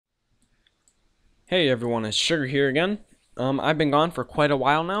Hey everyone, it's Sugar here again. I've been gone for quite a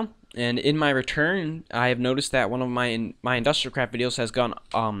while now, and in my return, I have noticed that one of my Industrialcraft videos has gone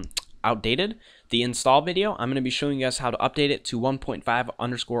outdated. The install video, I'm going to be showing you guys how to update it to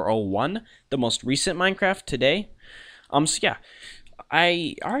 1.5_01, the most recent Minecraft today. So yeah,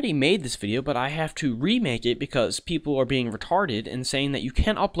 I already made this video, but I have to remake it because people are being retarded and saying that you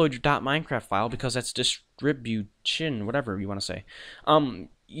can't upload your .minecraft file because that's distribution, whatever you want to say.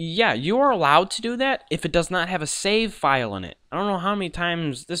 Yeah, you are allowed to do that if it does not have a save file in it. I don't know how many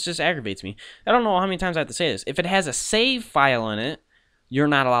times, this just aggravates me. I don't know how many times I have to say this. If it has a save file in it, you're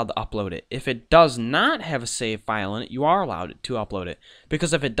not allowed to upload it. If it does not have a save file in it, you are allowed to upload it.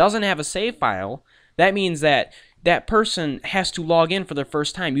 Because if it doesn't have a save file, that means that that person has to log in for their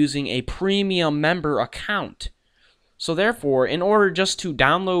first time using a premium member account. So therefore, in order just to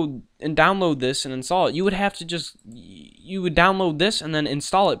download this and install it, you would have to you would download this and then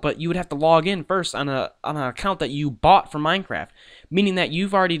install it, but you would have to log in first on an account that you bought from Minecraft, meaning that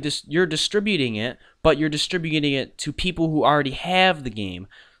you're distributing it, but you're distributing it to people who already have the game.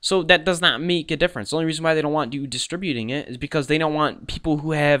 So that does not make a difference. The only reason why they don't want you distributing it is because they don't want people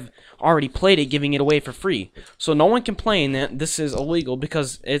who have already played it giving it away for free. So no one complain that this is illegal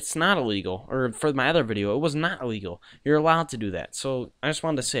because it's not illegal. Or for my other video, it was not illegal. You're allowed to do that. So I just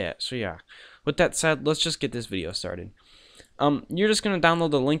wanted to say it. So yeah. With that said, let's just get this video started. You're just going to download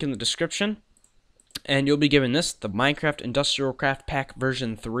the link in the description. And you'll be given this, the Minecraft Industrialcraft Pack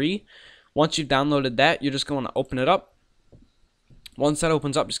version 3. Once you've downloaded that, you're just going to open it up. Once that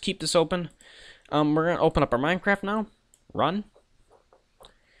opens up, just keep this open. We're going to open up our Minecraft now. Run.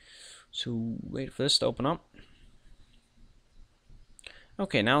 So wait for this to open up.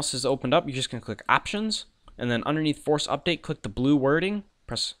 Okay, now this is opened up. You're just going to click Options. And then underneath Force Update, click the blue wording.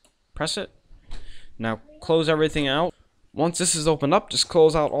 Press it. Now close everything out. Once this is opened up, just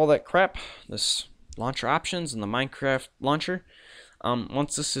close out all that crap. This launcher options and the Minecraft launcher.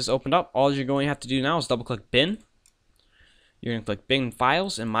 Once this is opened up, all you're going to have to do now is double click Bin. You're going to click Bin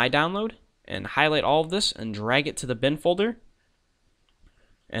Files in My Download and highlight all of this and drag it to the bin folder.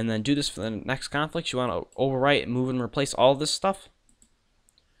 And then do this for the next conflict. You want to overwrite, move, and replace all of this stuff.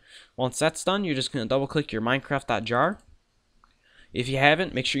 Once that's done, you're just going to double click your Minecraft.jar. If you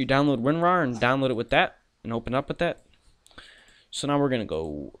haven't, make sure you download WinRAR and download it with that and open up with that. So now we're going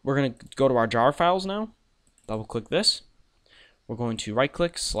to go to our jar files now. Double click this. We're going to right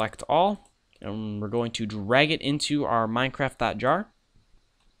click, select all. And we're going to drag it into our Minecraft.jar.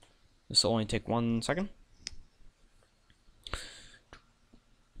 This will only take 1 second.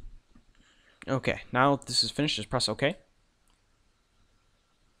 Okay, now this is finished, just press OK.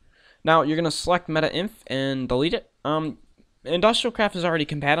 Now you're going to select MetaInf and delete it. Industrialcraft is already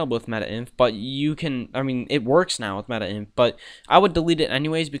compatible with MetaInf, but you can, it works now with MetaInf, but I would delete it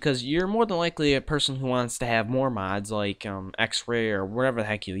anyways because you're more than likely a person who wants to have more mods like X-Ray or whatever the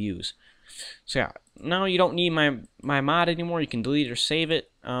heck you use. So yeah, now you don't need my mod anymore. You can delete it or save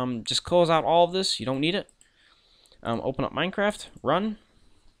it. Just close out all of this. You don't need it. Open up Minecraft. Run.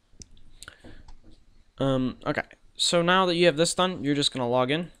 Okay. So now that you have this done, you're just going to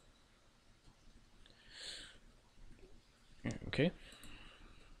log in. Okay.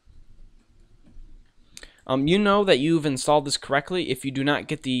 You know that you've installed this correctly if you do not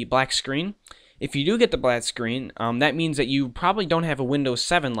get the black screen. If you do get the black screen, that means that you probably don't have a Windows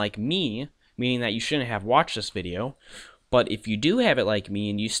 7 like me, meaning that you shouldn't have watched this video. But if you do have it like me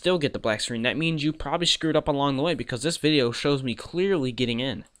and you still get the black screen, that means you probably screwed up along the way because this video shows me clearly getting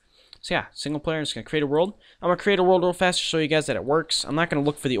in. So yeah, single player, I'm just going to create a world. I'm going to create a world real fast to show you guys that it works. I'm not going to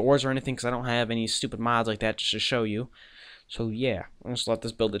look for the ores or anything because I don't have any stupid mods like that just to show you. So yeah, I'm just let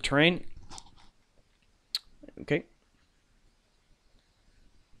this build the terrain. Okay.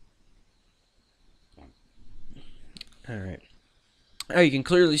 Alright. Oh, you can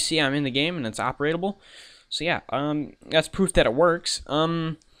clearly see I'm in the game and it's operatable. So yeah, that's proof that it works.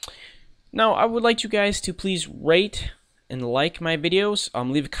 Now I would like you guys to please rate and like my videos.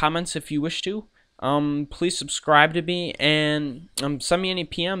 Leave comments if you wish to. Please subscribe to me and send me any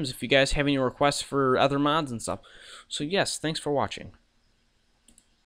PMs if you guys have any requests for other mods and stuff. So yes, thanks for watching.